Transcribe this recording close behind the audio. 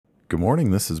Good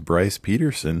morning, this is Bryce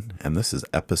Peterson, and this is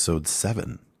episode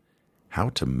 7, How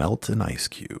to Melt an Ice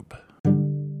Cube.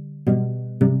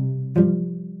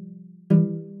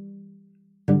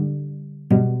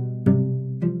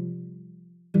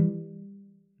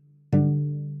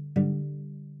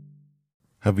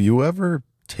 Have you ever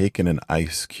taken an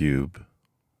ice cube,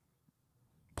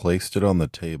 placed it on the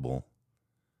table,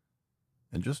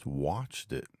 and just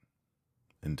watched it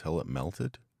until it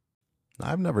melted?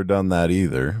 I've never done that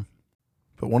either,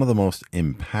 but one of the most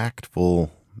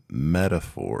impactful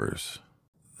metaphors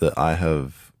that I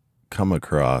have come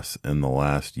across in the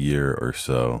last year or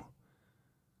so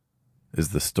is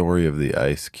the story of the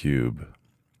ice cube,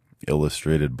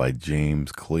 illustrated by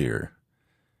James Clear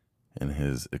in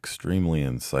his extremely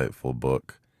insightful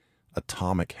book,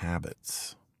 Atomic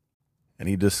Habits. And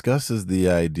he discusses the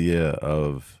idea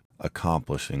of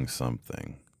accomplishing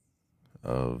something,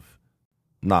 of,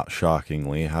 not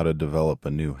shockingly, how to develop a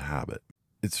new habit.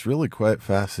 It's really quite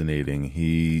fascinating.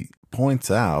 He points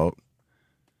out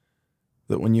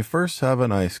that when you first have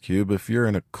an ice cube, if you're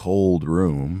in a cold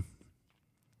room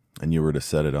and you were to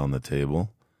set it on the table,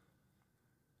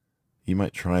 you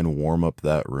might try and warm up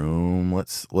that room.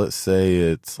 Let's say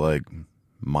it's like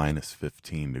minus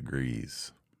 15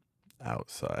 degrees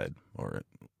outside, or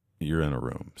you're in a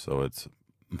room, so it's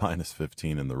minus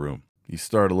 15 in the room. You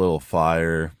start a little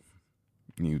fire,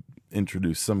 you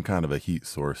introduce some kind of a heat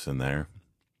source in there,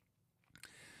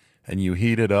 and you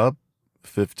heat it up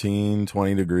 15,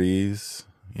 20 degrees,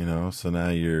 so now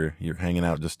you're hanging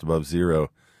out just above zero.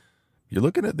 You're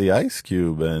looking at the ice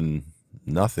cube and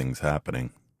nothing's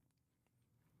happening.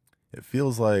 It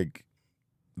feels like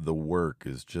the work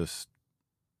is just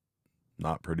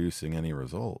not producing any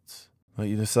results. But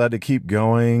you decide to keep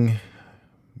going.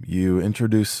 You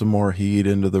introduce some more heat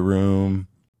into the room.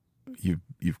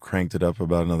 You've cranked it up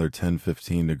about another 10,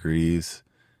 15 degrees.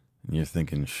 And you're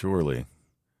thinking, surely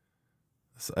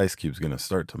this ice cube's going to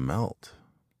start to melt.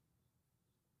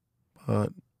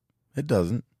 But it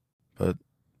doesn't. But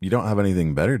you don't have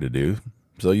anything better to do.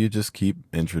 So you just keep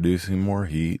introducing more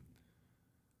heat.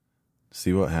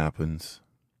 See what happens.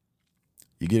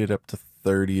 You get it up to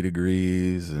 30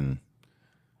 degrees and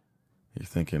you're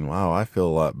thinking, wow, I feel a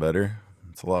lot better.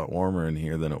 It's a lot warmer in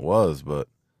here than it was, but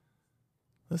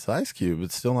this ice cube,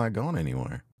 it's still not going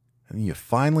anywhere. And you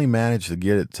finally manage to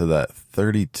get it to that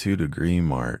 32 degree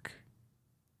mark.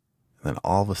 And then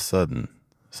all of a sudden,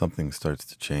 something starts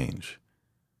to change.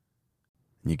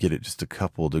 And you get it just a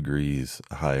couple degrees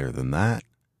higher than that.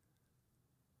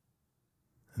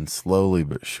 And slowly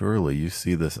but surely, you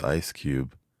see this ice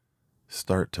cube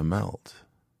start to melt.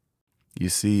 You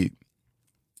see,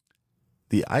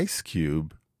 the ice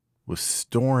cube was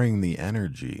storing the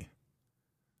energy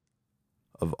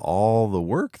of all the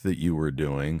work that you were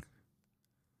doing,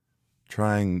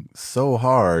 trying so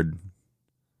hard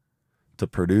to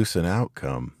produce an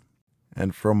outcome.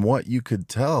 And from what you could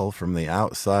tell from the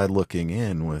outside looking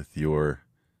in with your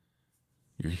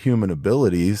human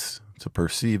abilities to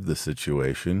perceive the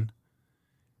situation,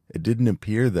 it didn't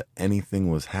appear that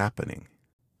anything was happening,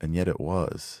 and yet it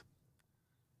was.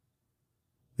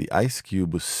 The ice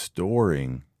cube was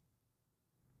storing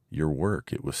your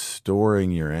work. It was storing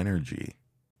your energy.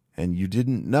 And you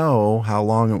didn't know how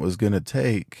long it was going to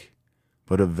take,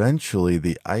 but eventually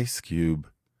the ice cube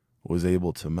was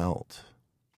able to melt.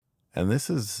 And this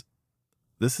is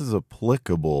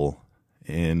applicable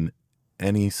in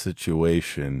any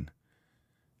situation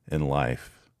in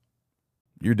life.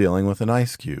 You're dealing with an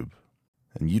ice cube,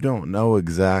 and you don't know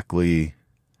exactly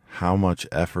how much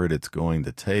effort it's going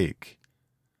to take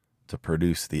to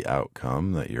produce the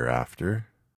outcome that you're after.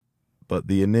 But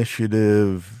the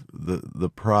initiative,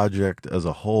 the project as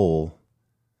a whole,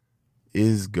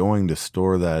 is going to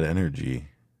store that energy.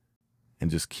 And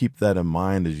just keep that in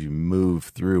mind as you move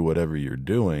through whatever you're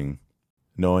doing,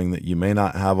 knowing that you may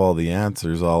not have all the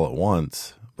answers all at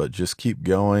once, but just keep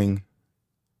going,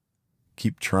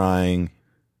 keep trying,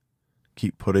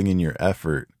 keep putting in your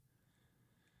effort,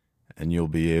 and you'll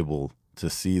be able to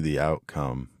see the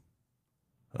outcome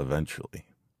eventually.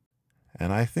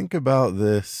 And I think about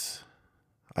this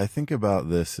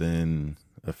in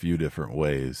a few different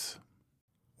ways.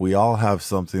 We all have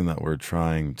something that we're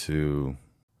trying to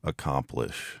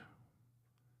accomplish.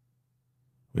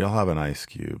 We all have an ice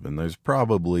cube, and there's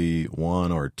probably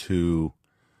one or two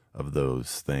of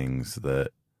those things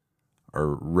that are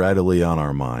readily on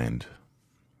our mind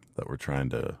that we're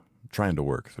trying to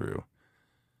work through,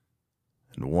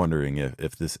 and wondering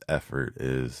if this effort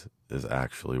is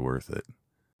actually worth it.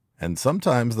 And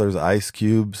sometimes there's ice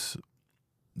cubes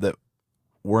that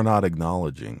we're not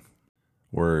acknowledging.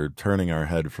 we're turning our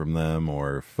head from them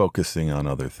or focusing on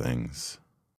other things.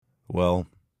 Well,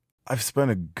 I've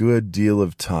spent a good deal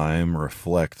of time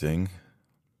reflecting,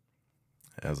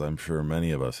 as I'm sure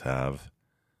many of us have,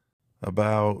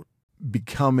 about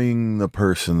becoming the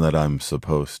person that I'm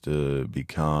supposed to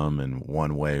become in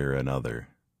one way or another.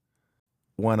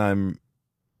 When I'm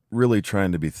really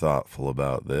trying to be thoughtful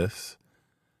about this,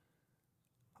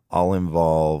 I'll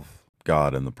involve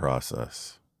God in the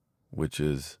process, which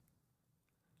is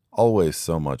always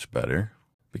so much better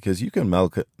because you can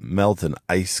melt an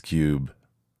ice cube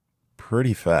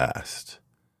pretty fast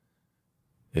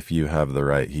if you have the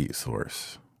right heat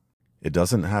source. It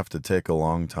doesn't have to take a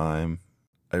long time.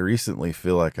 I recently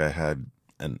feel like I had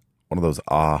one of those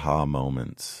aha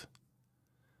moments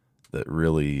that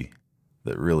really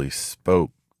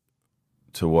spoke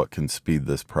to what can speed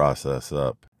this process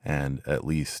up and at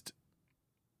least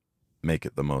make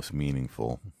it the most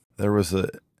meaningful.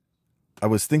 I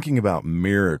was thinking about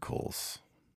miracles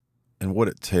and what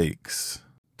it takes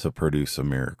to produce a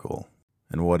miracle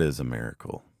and what is a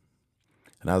miracle.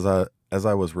 And as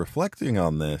I was reflecting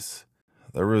on this,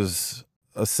 there was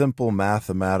a simple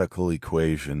mathematical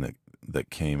equation that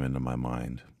came into my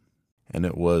mind. And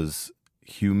it was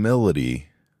humility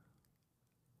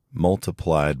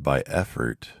multiplied by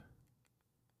effort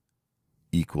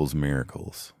equals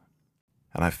miracles.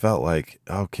 And I felt like,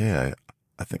 okay,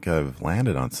 I think I've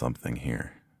landed on something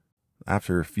here.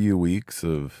 After a few weeks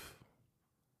of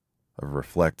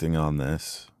reflecting on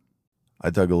this, I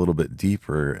dug a little bit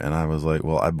deeper and I was like,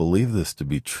 well, I believe this to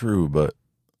be true, but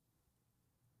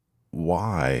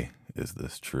why is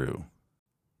this true?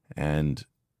 And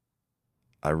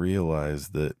I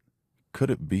realized that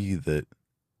could it be that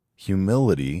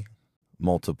humility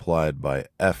multiplied by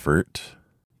effort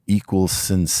equals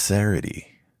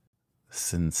sincerity?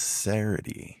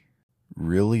 Sincerity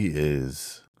really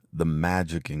is the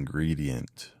magic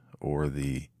ingredient or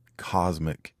the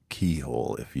cosmic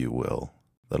keyhole, if you will,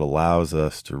 that allows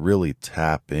us to really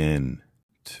tap in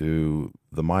to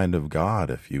the mind of God,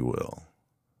 if you will,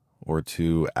 or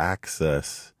to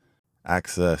access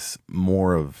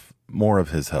more of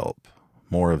his help,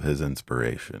 more of his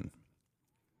inspiration,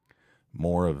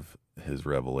 more of his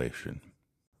revelation.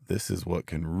 This is what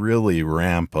can really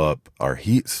ramp up our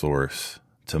heat source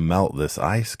to melt this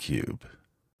ice cube.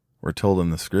 We're told in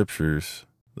the scriptures,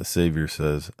 the Savior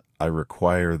says, I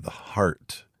require the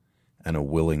heart and a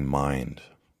willing mind.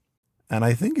 And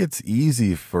I think it's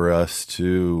easy for us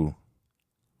to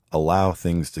allow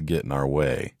things to get in our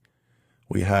way.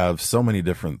 We have so many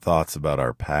different thoughts about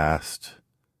our past.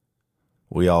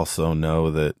 We also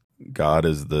know that God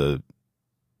is the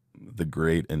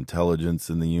great intelligence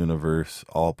in the universe,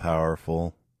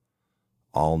 all-powerful,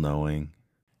 all-knowing.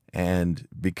 And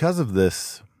because of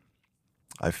this,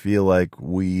 I feel like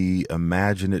we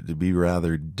imagine it to be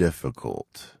rather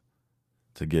difficult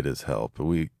to get his help.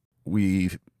 We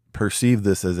perceive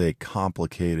this as a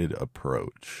complicated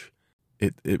approach.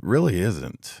 It really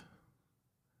isn't.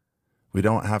 We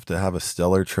don't have to have a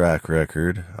stellar track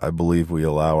record. I believe we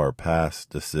allow our past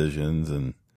decisions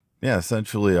and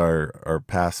essentially our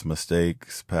past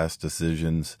mistakes, past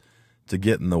decisions to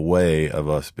get in the way of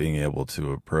us being able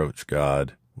to approach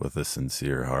God with a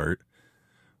sincere heart.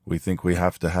 We think we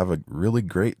have to have a really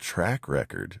great track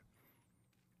record.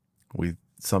 We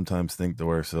sometimes think to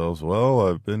ourselves, well,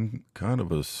 I've been kind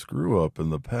of a screw up in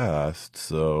the past,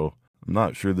 so I'm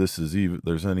not sure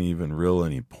there's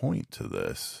any point to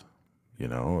this,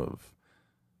 of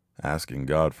asking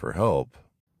God for help.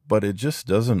 But it just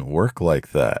doesn't work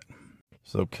like that.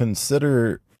 So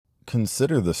consider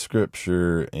the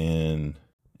scripture in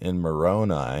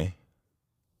Moroni,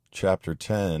 chapter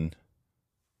 10,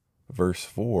 verse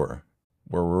 4,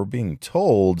 where we're being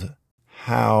told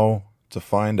how to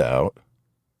find out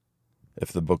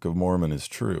if the Book of Mormon is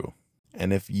true.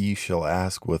 And if ye shall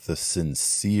ask with a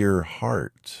sincere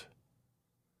heart,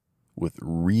 with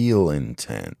real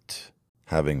intent,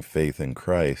 having faith in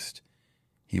Christ,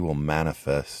 he will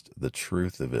manifest the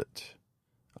truth of it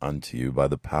unto you by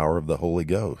the power of the Holy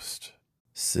Ghost.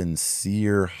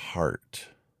 Sincere heart,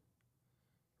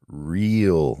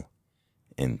 real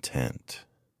intent.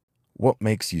 What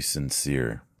makes you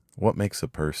sincere? What makes a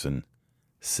person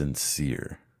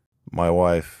sincere? My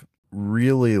wife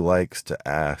really likes to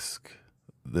ask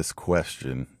this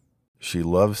question. She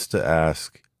loves to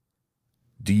ask,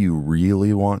 do you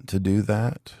really want to do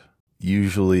that?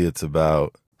 Usually it's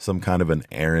about some kind of an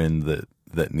errand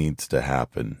that needs to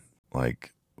happen.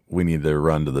 Like we need to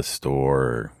run to the store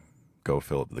or go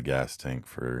fill up the gas tank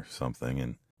for something,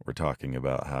 and we're talking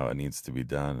about how it needs to be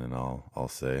done, and I'll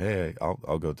say, hey,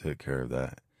 I'll go take care of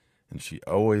that. And she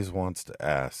always wants to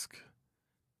ask,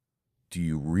 Do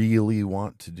you really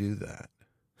want to do that?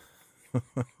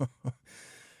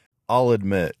 I'll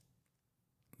admit,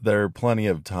 there are plenty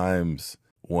of times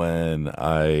when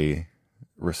I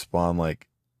respond like,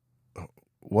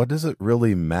 what does it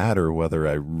really matter whether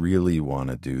I really want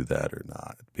to do that or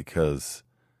not? Because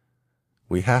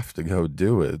we have to go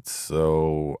do it,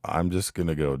 so I'm just going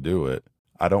to go do it.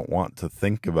 I don't want to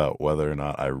think about whether or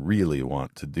not I really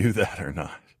want to do that or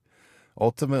not.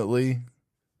 Ultimately,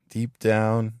 deep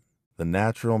down, the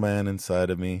natural man inside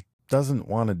of me doesn't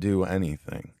want to do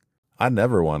anything. I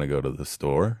never want to go to the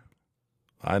store.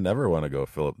 I never want to go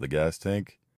fill up the gas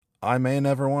tank. I may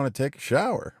never want to take a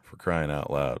shower, for crying out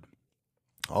loud.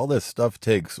 All this stuff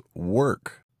takes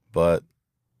work, but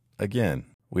again,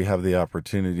 we have the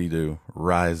opportunity to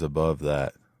rise above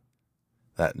that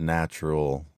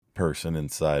natural person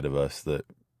inside of us that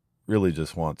really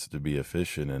just wants to be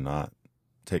efficient and not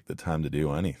take the time to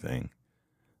do anything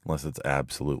unless it's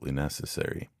absolutely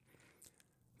necessary.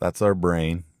 That's our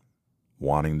brain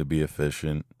wanting to be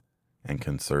efficient and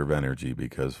conserve energy,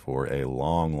 because for a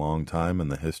long, long time in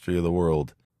the history of the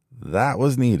world, that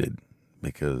was needed,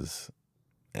 because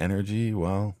energy,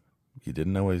 well, you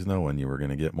didn't always know when you were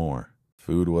going to get more.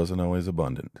 Food wasn't always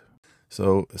abundant.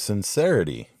 So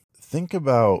sincerity, think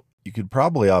about, you could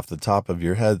probably off the top of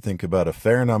your head think about a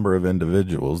fair number of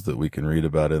individuals that we can read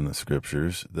about in the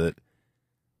scriptures that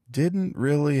didn't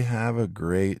really have a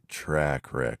great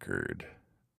track record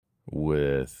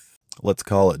with, let's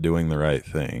call it, doing the right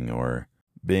thing, or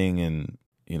being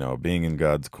in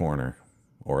God's corner,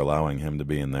 or allowing him to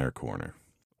be in their corner.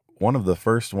 One of the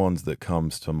first ones that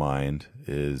comes to mind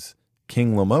is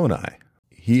King Lamoni.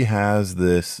 He has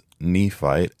this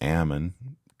Nephite, Ammon,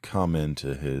 come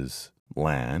into his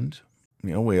land.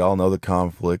 We all know the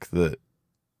conflict that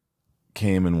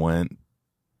came and went,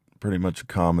 pretty much a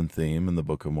common theme in the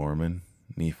Book of Mormon.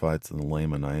 Nephites and the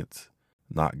Lamanites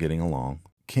not getting along.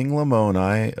 King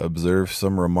Lamoni observes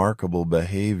some remarkable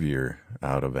behavior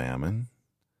out of Ammon,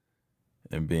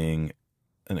 and being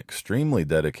an extremely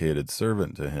dedicated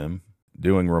servant to him,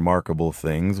 doing remarkable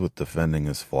things with defending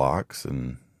his flocks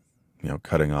and,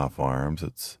 cutting off arms.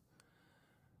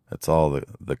 It's all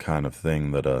the kind of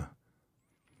thing that a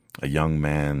young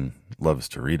man loves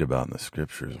to read about in the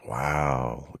scriptures.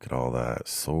 Wow, look at all that.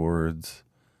 Swords,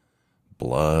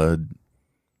 blood,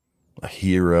 a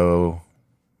hero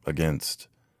against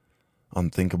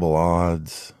unthinkable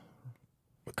odds,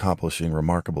 accomplishing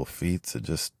remarkable feats. It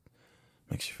just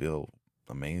makes you feel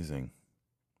amazing.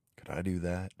 Could I do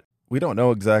that? We don't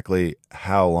know exactly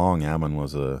how long Ammon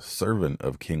was a servant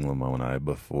of King Lamoni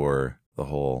before the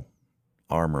whole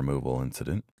arm removal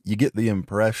incident. You get the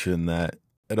impression that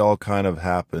it all kind of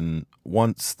happened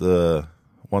once the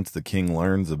king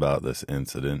learns about this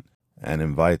incident and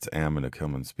invites Ammon to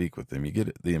come and speak with him. You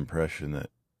get the impression that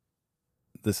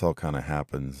this all kind of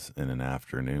happens in an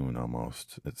afternoon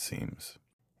almost, it seems.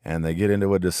 And they get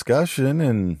into a discussion,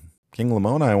 and King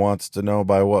Lamoni wants to know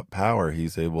by what power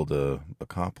he's able to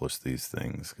accomplish these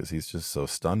things, because he's just so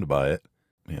stunned by it.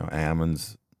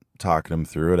 Ammon's talking him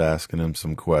through it, asking him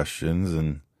some questions,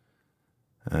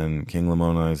 and King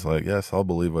Lamoni's like, yes, I'll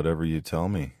believe whatever you tell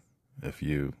me if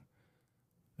you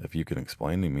can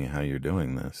explain to me how you're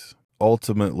doing this.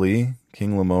 Ultimately,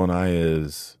 King Lamoni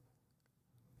is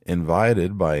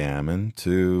invited by Ammon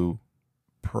to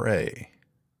pray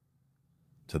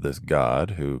to this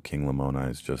God who King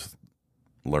Lamoni is just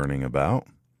learning about.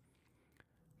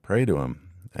 Pray to him.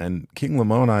 And King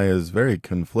Lamoni is very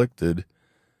conflicted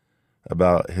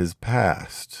about his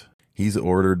past. He's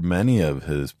ordered many of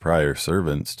his prior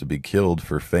servants to be killed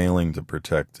for failing to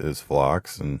protect his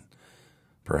flocks, and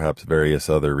perhaps various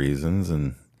other reasons,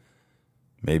 and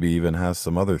maybe even has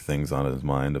some other things on his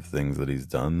mind of things that he's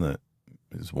done that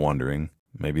he's wondering,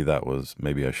 maybe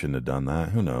I shouldn't have done that.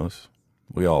 Who knows?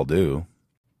 We all do.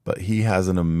 But he has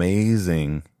an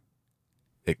amazing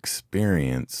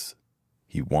experience.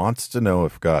 He wants to know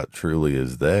if God truly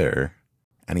is there,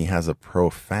 and he has a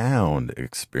profound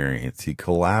experience. He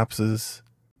collapses.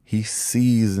 He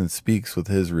sees and speaks with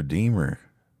his Redeemer,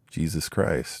 Jesus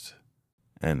Christ,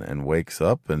 and wakes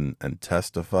up and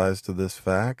testifies to this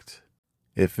fact.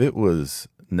 If it was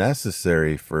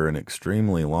necessary for an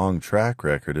extremely long track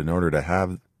record in order to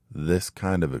have this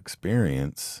kind of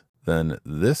experience, then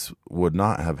this would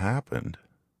not have happened.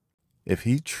 If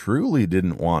he truly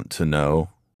didn't want to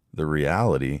know the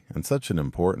reality, and such an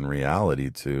important reality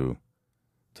to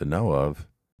know of,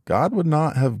 God would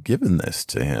not have given this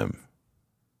to him.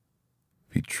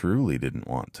 If he truly didn't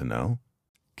want to know.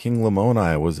 King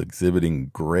Lamoni was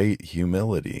exhibiting great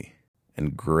humility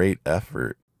and great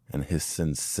effort, and his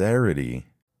sincerity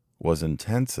was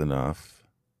intense enough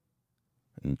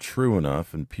and true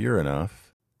enough and pure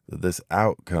enough that this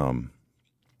outcome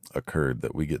occurred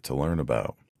that we get to learn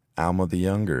about. Alma the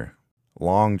Younger,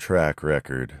 long track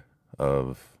record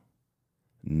of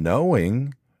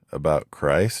knowing about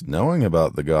Christ, knowing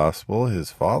about the gospel.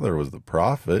 His father was the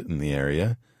prophet in the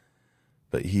area,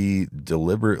 but he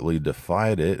deliberately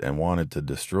defied it and wanted to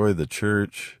destroy the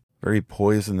church. Very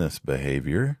poisonous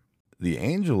behavior. The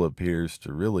angel appears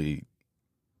to really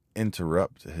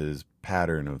interrupt his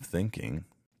pattern of thinking,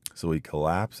 so he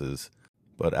collapses.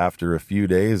 But after a few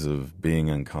days of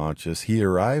being unconscious, he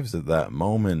arrives at that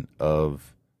moment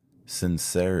of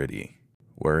sincerity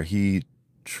where he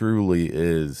truly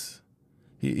is.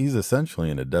 He's essentially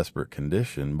in a desperate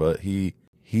condition, but he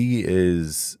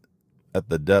is at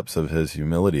the depths of his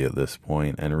humility at this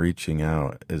point and reaching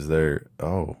out. Is there,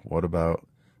 what about,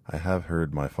 I have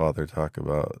heard my father talk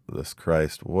about this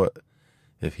Christ. What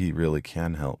if he really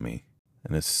can help me?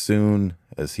 And as soon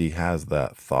as he has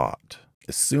that thought,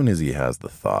 his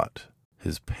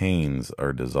pains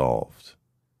are dissolved.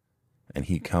 And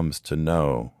he comes to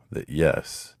know that,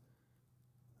 yes,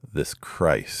 this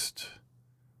Christ,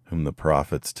 whom the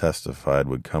prophets testified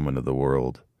would come into the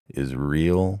world, is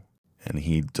real, and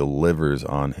he delivers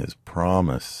on his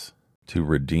promise to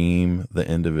redeem the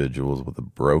individuals with a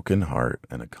broken heart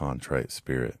and a contrite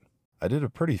spirit. I did a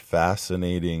pretty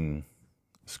fascinating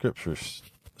scripture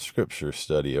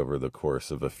study over the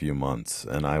course of a few months,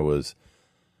 and I was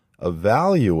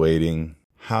evaluating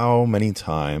how many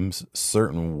times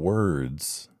certain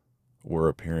words were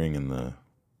appearing in the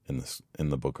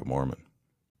Book of Mormon.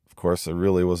 Of course, I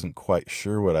really wasn't quite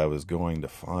sure what I was going to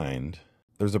find.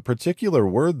 There's a particular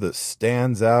word that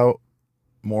stands out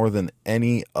more than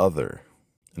any other,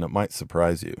 and it might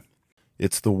surprise you.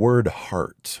 It's the word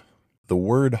heart. The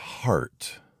word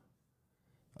heart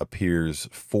appears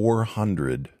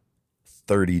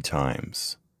 430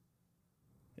 times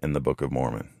in the Book of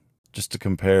Mormon. Just to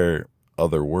compare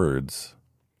other words,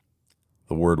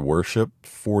 the word worship,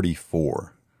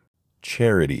 44.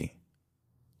 Charity,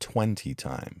 20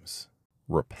 times.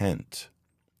 Repent,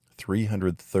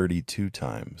 332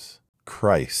 times.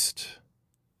 Christ,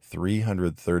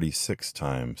 336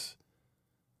 times.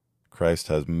 Christ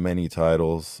has many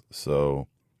titles, so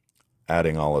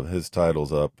adding all of his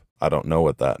titles up, I don't know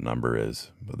what that number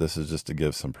is, but this is just to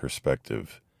give some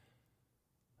perspective.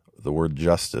 The word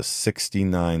justice,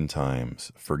 69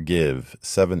 times. Forgive,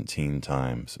 17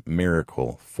 times.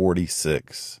 Miracle,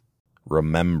 46.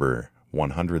 Remember,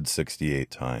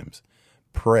 168 times.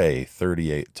 Pray,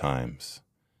 38 times.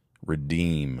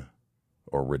 Redeem,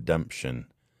 or redemption,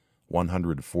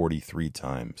 143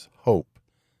 times. Hope,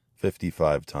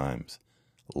 55 times.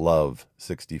 Love,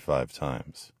 65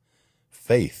 times.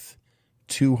 Faith,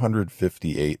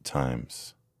 258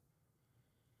 times.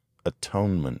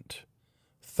 Atonement,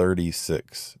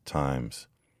 36 times.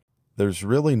 There's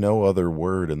really no other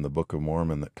word in the Book of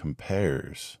Mormon that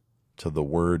compares to the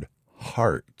word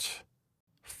heart.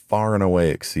 Far and away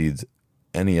exceeds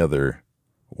any other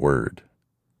word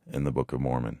in the Book of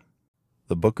Mormon.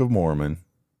 The Book of Mormon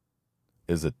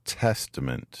is a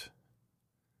testament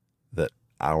that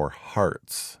our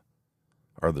hearts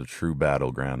are the true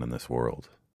battleground in this world.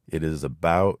 It is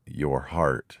about your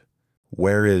heart.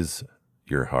 Where is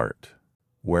your heart?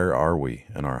 Where are we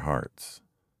in our hearts?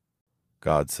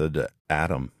 God said to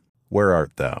Adam, "Where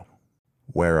art thou?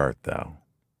 Where art thou?"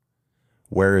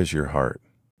 Where is your heart?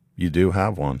 You do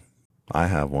have one. I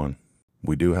have one.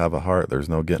 We do have a heart. There's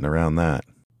no getting around that.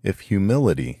 If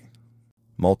humility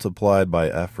multiplied by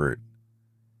effort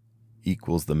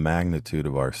equals the magnitude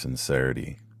of our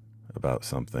sincerity about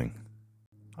something,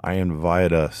 I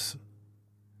invite us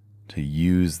to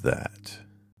use that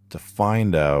to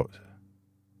find out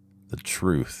the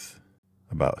truth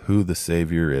about who the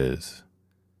Savior is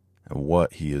and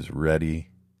what he is ready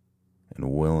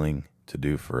and willing to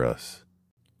do for us.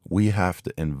 We have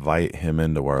to invite him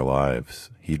into our lives.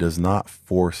 He does not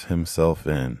force himself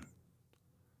in.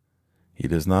 He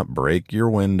does not break your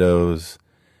windows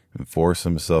and force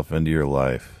himself into your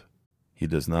life. He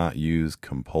does not use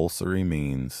compulsory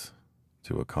means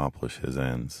to accomplish his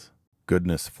ends.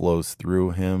 Goodness flows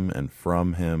through him and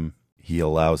from him. He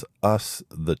allows us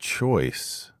the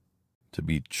choice to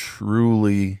be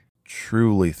truly,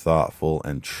 truly thoughtful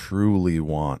and truly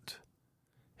want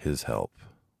his help.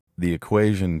 The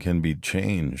equation can be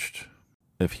changed.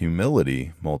 If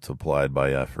humility multiplied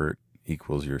by effort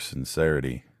equals your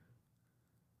sincerity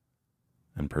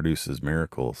and produces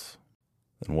miracles,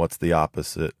 then what's the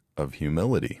opposite of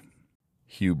humility?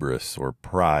 Hubris or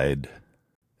pride.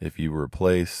 If you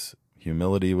replace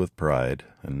humility with pride,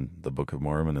 and the Book of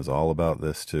Mormon is all about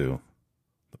this too,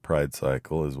 the pride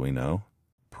cycle, as we know.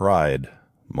 Pride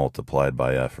multiplied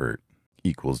by effort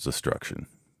equals destruction.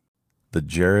 The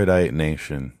Jaredite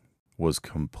nation was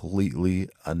completely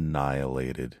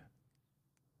annihilated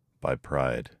by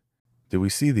pride. Do we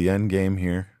see the end game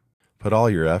here? Put all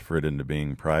your effort into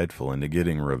being prideful, into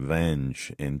getting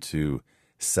revenge, into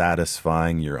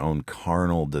satisfying your own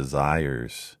carnal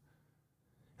desires,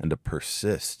 and to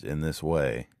persist in this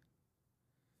way.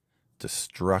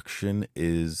 Destruction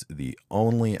is the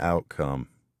only outcome.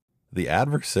 The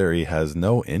adversary has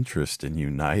no interest in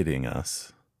uniting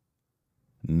us.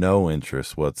 No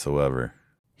interest whatsoever.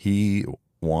 He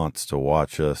wants to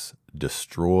watch us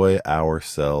destroy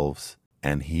ourselves,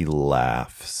 and he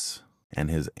laughs, and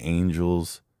his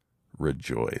angels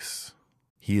rejoice.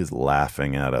 He is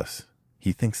laughing at us.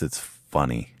 He thinks it's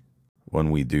funny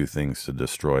when we do things to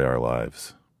destroy our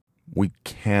lives. We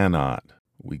cannot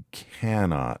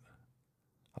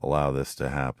allow this to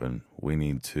happen. We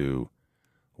need to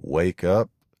wake up,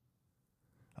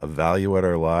 evaluate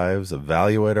our lives,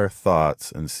 evaluate our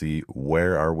thoughts, and see,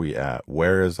 where are we at?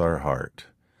 Where is our heart?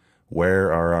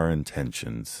 Where are our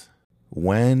intentions?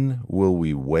 When will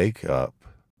we wake up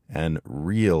and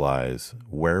realize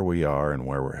where we are and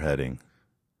where we're heading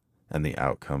and the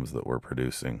outcomes that we're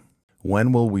producing?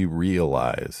 When will we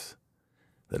realize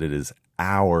that it is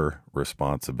our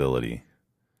responsibility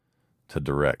to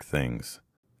direct things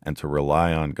and to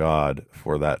rely on God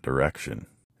for that direction?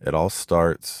 It all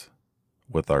starts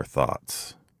with our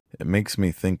thoughts. It makes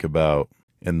me think about,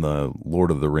 in the Lord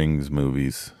of the Rings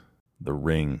movies, the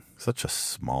ring, such a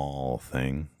small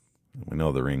thing. We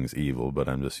know the ring's evil, but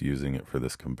I'm just using it for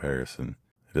this comparison.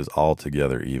 It is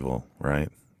altogether evil, right?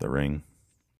 The ring.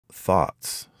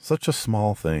 Thoughts, such a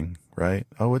small thing, right?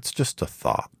 Oh, it's just a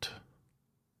thought.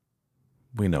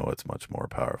 We know it's much more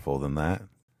powerful than that.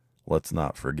 Let's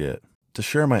not forget. To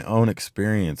share my own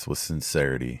experience with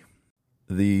sincerity,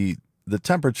 the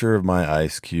temperature of my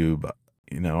ice cube,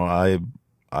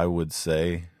 I would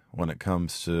say, when it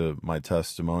comes to my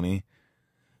testimony,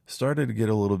 started to get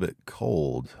a little bit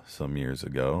cold some years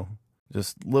ago.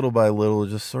 Just little by little,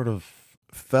 just sort of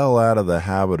fell out of the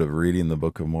habit of reading the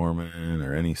Book of Mormon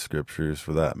or any scriptures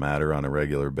for that matter on a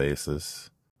regular basis.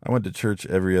 I went to church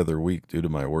every other week due to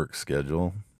my work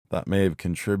schedule. That may have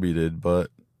contributed, but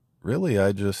really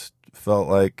I just felt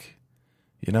like,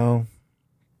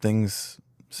 things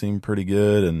seem pretty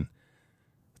good, and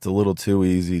it's a little too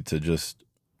easy to just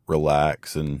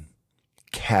relax and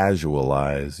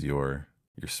casualize your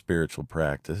spiritual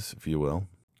practice, if you will.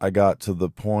 I got to the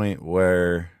point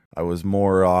where I was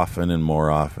more often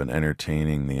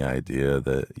entertaining the idea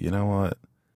that, you know what,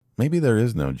 maybe there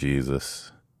is no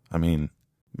Jesus. I mean,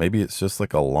 maybe it's just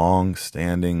like a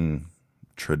long-standing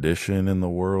tradition in the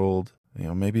world.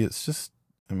 Maybe it's just,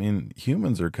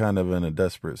 humans are kind of in a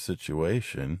desperate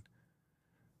situation.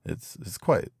 It's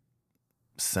quite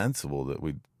sensible that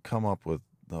we'd come up with,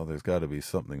 there's got to be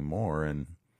something more, and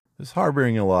just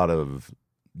harboring a lot of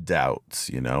doubts,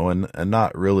 and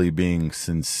not really being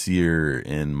sincere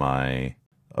in my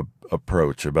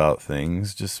approach about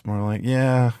things. Just more like,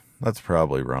 yeah, that's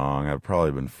probably wrong. I've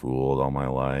probably been fooled all my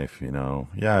life,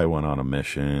 Yeah, I went on a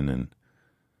mission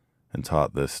and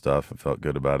taught this stuff and felt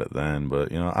good about it then,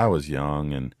 but, I was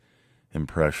young and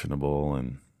impressionable.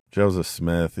 And Joseph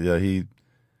Smith, yeah,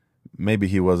 maybe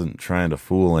he wasn't trying to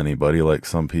fool anybody like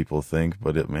some people think,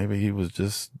 but maybe he was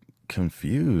just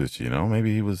confused,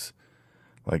 maybe he was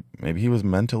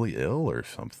mentally ill or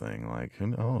something. Like, who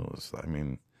knows?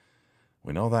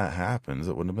 We know that happens.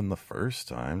 It wouldn't have been the first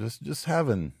time. Just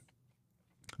having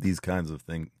these kinds of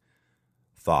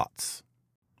thoughts.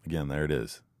 Again, there it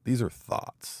is. These are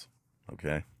thoughts,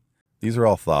 okay? These are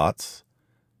all thoughts,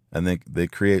 and they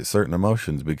create certain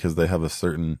emotions because they have a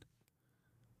certain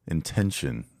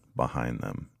intention behind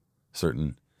them,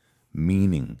 certain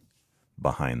meaning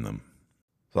behind them.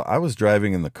 So I was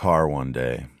driving in the car one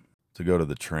day to go to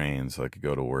the train so I could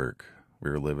go to work. We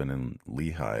were living in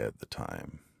Lehi at the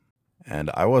time, and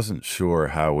I wasn't sure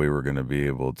how we were going to be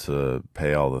able to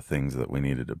pay all the things that we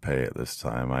needed to pay at this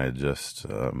time. I had just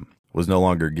was no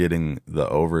longer getting the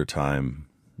overtime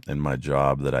in my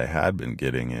job that I had been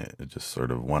getting. It just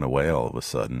sort of went away all of a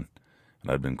sudden, and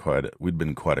we'd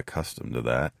been quite accustomed to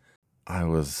that. I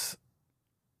was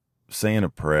saying a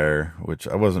prayer, which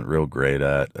I wasn't real great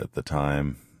at the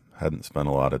time. Hadn't spent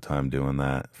a lot of time doing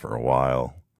that for a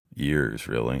while, years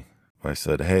really. I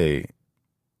said, hey,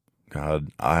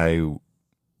 God, I'd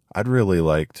really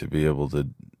like to be able to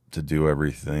do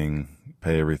everything,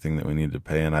 pay everything that we need to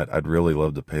pay, and I'd really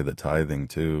love to pay the tithing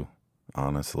too,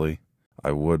 honestly.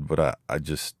 I would, but I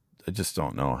just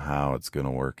don't know how it's going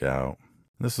to work out.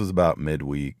 This was about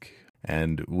midweek,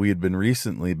 And we had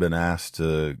recently been asked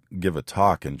to give a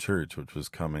talk in church, which was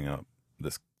coming up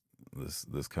this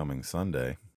coming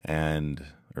Sunday,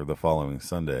 or the following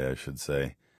Sunday, I should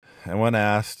say. And when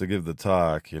asked to give the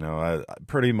talk, I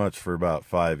pretty much for about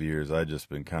 5 years, I just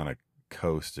been kind of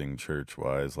coasting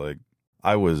church-wise. Like,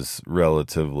 I was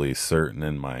relatively certain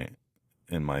in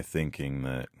my thinking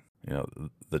that,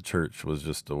 the church was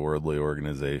just a worldly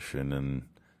organization, and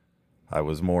I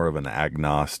was more of an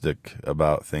agnostic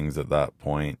about things at that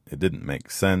point. It didn't make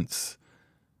sense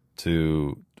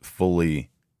to fully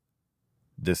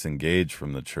disengage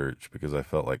from the church because I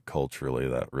felt like culturally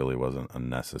that really wasn't a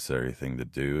necessary thing to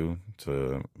do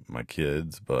to my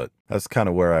kids, but that's kind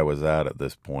of where I was at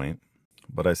this point.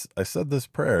 But I said this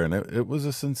prayer, and it was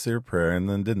a sincere prayer, and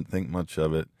then didn't think much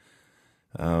of it.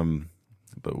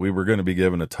 But we were going to be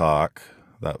given a talk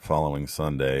that following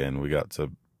Sunday, and we got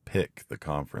to pick the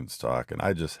conference talk, and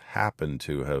I just happened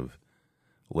to have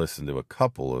listened to a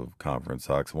couple of conference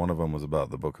talks. One of them was about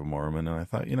the Book of Mormon, and I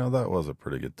thought, that was a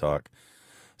pretty good talk.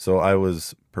 So I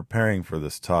was preparing for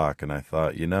this talk, and I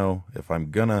thought, if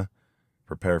I'm gonna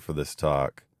prepare for this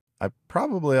talk, I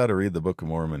probably ought to read the Book of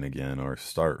Mormon again, or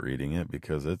start reading it,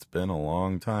 because it's been a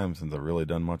long time since I've really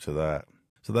done much of that.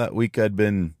 So that week I'd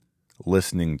been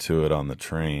listening to it on the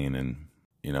train, and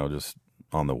just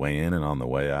on the way in and on the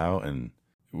way out, and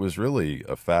it was really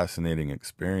a fascinating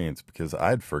experience because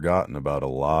I'd forgotten about a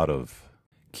lot of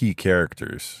key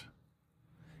characters.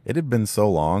 It had been so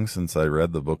long since I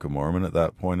read the Book of Mormon at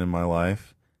that point in my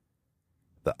life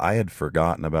that I had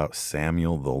forgotten about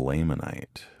Samuel the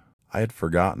Lamanite. I had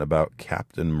forgotten about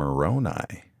Captain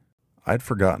Moroni. I'd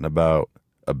forgotten about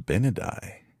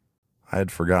Abinadi. I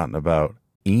had forgotten about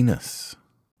Enos.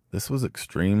 This was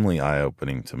extremely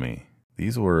eye-opening to me.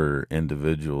 These were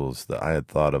individuals that I had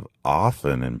thought of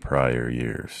often in prior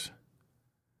years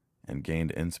and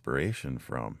gained inspiration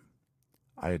from.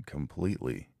 I had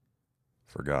completely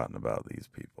forgotten about these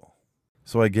people.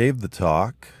 So I gave the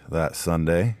talk that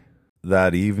Sunday.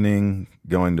 That evening,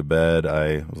 going to bed,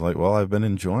 I was like, well, I've been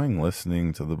enjoying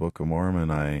listening to the Book of Mormon.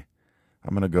 I'm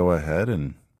going to go ahead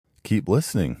and keep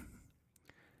listening.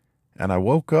 And I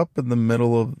woke up in the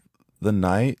middle of the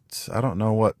night. I don't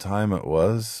know what time it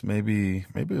was. Maybe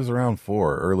it was around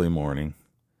 4, early morning.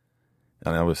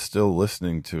 And I was still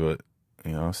listening to it.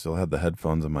 I still had the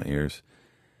headphones in my ears.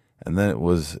 And then it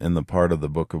was in the part of the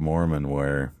Book of Mormon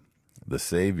where the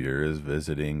Savior is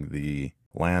visiting the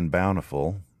land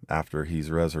bountiful after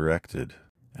he's resurrected.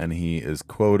 And he is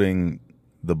quoting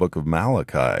the book of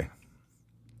Malachi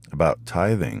about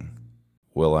tithing.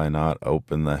 Will I not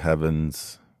open the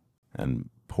heavens and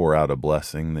pour out a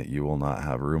blessing that you will not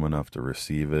have room enough to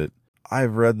receive it?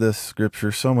 I've read this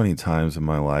scripture so many times in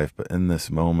my life, but in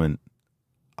this moment,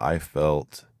 I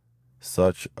felt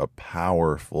such a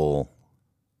powerful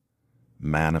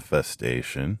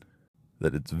manifestation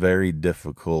that it's very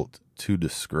difficult to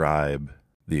describe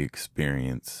the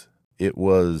experience. It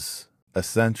was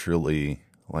essentially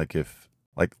like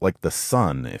the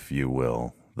sun, if you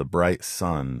will, the bright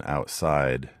sun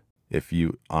outside. If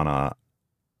you on a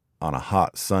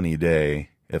hot sunny day,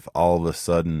 if all of a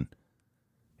sudden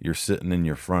you're sitting in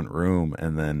your front room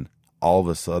and then all of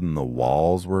a sudden the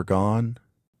walls were gone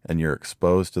and you're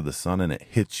exposed to the sun and it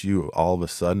hits you all of a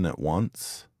sudden at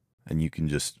once, and you can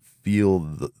just feel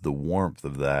the warmth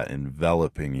of that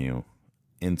enveloping you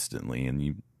instantly, and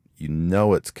you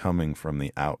know it's coming from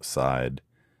the outside,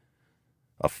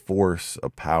 a force, a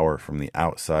power from the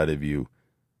outside of you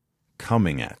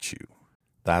coming at you.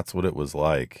 That's what it was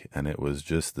like, and it was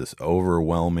just this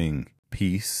overwhelming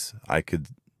peace.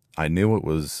 I knew it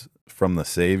was from the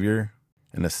Savior,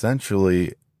 and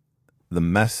essentially the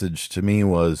message to me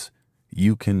was,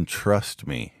 you can trust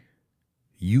me.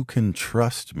 You can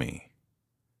trust me.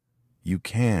 You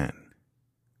can.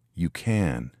 You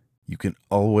can. You can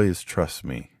always trust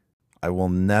me. I will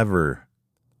never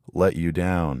let you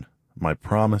down. My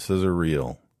promises are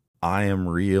real. I am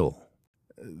real.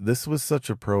 This was such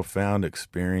a profound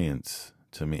experience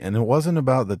to me. And it wasn't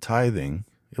about the tithing.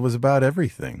 It was about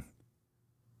everything.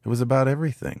 It was about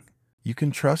everything. You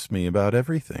can trust me about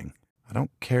everything. I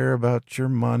don't care about your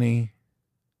money.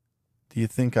 Do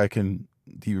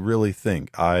you really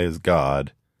think I, as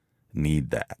God,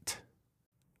 need that?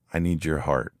 I need your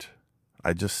heart.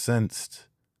 I just sensed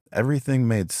everything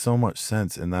made so much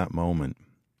sense in that moment.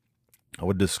 I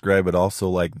would describe it also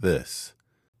like this.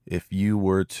 If you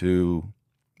were to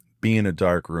be in a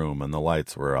dark room and the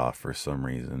lights were off for some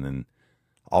reason, and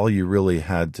all you really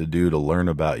had to do to learn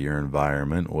about your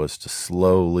environment was to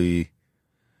slowly,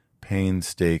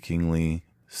 painstakingly,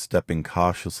 stepping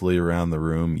cautiously around the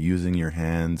room, using your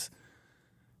hands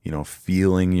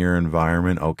feeling your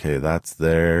environment. Okay, that's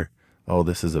there. Oh,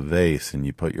 this is a vase, and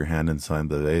you put your hand inside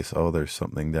the vase. Oh, there's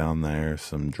something down there,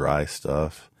 some dry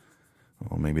stuff.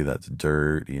 Oh, maybe that's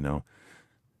dirt.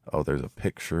 Oh, there's a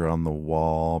picture on the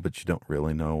wall, but you don't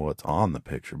really know what's on the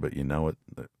picture, but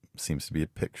there seems to be a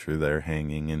picture there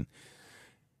hanging. And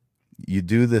you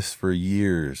do this for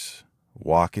years,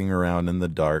 walking around in the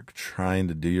dark, trying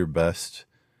to do your best.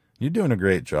 You're doing a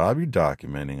great job. You're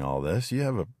documenting all this. You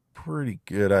have a pretty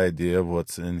good idea of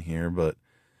what's in here, but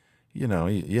you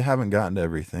haven't gotten to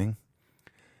everything.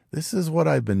 This is what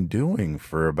I've been doing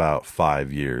for about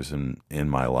 5 years in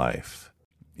my life,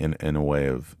 in a way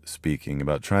of speaking,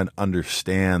 about trying to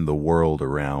understand the world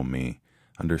around me,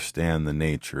 understand the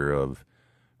nature of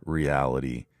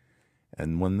reality.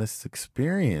 And when this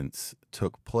experience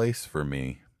took place for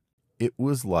me, it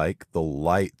was like the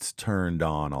lights turned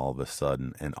on all of a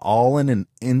sudden, and all in an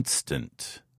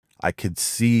instant, I could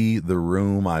see the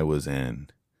room I was in.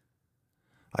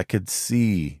 I could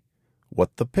see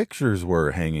what the pictures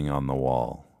were hanging on the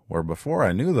wall, where before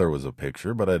I knew there was a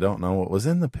picture, but I don't know what was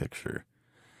in the picture.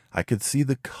 I could see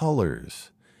the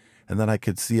colors, and then I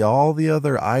could see all the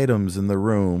other items in the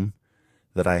room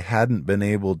that I hadn't been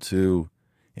able to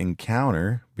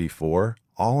encounter before.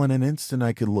 All in an instant,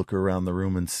 I could look around the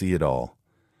room and see it all.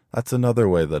 That's another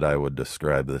way that I would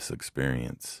describe this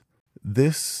experience.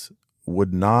 This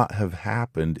would not have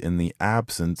happened in the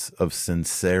absence of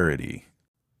sincerity.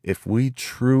 If we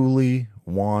truly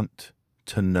want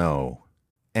to know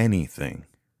anything,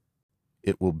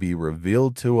 it will be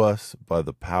revealed to us by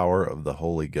the power of the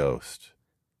Holy Ghost.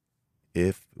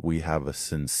 If we have a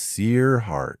sincere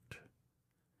heart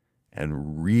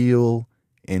and real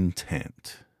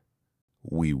intent,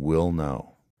 we will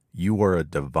know. You are a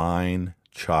divine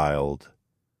child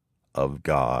of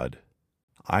God.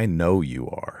 I know you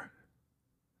are.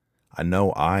 I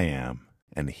know I am,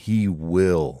 and He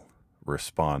will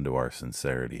respond to our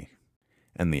sincerity.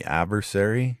 And the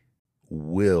adversary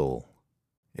will,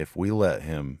 if we let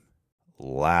him,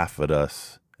 laugh at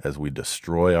us as we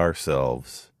destroy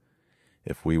ourselves,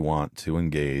 if we want to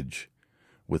engage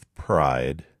with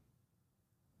pride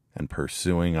and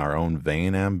pursuing our own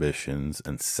vain ambitions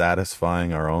and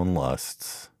satisfying our own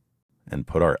lusts and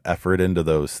put our effort into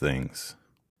those things.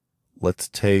 Let's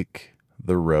take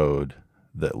the road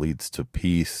that leads to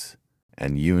peace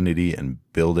and unity and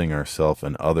building ourselves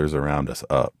and others around us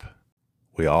up.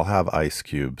 We all have ice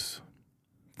cubes,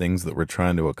 things that we're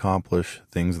trying to accomplish,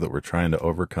 things that we're trying to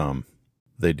overcome.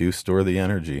 They do store the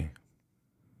energy.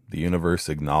 The universe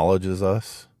acknowledges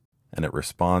us, and it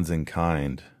responds in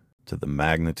kind to the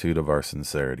magnitude of our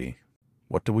sincerity.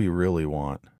 What do we really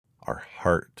want? Our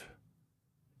heart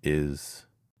is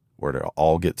where it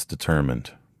all gets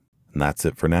determined. And that's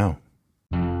it for now.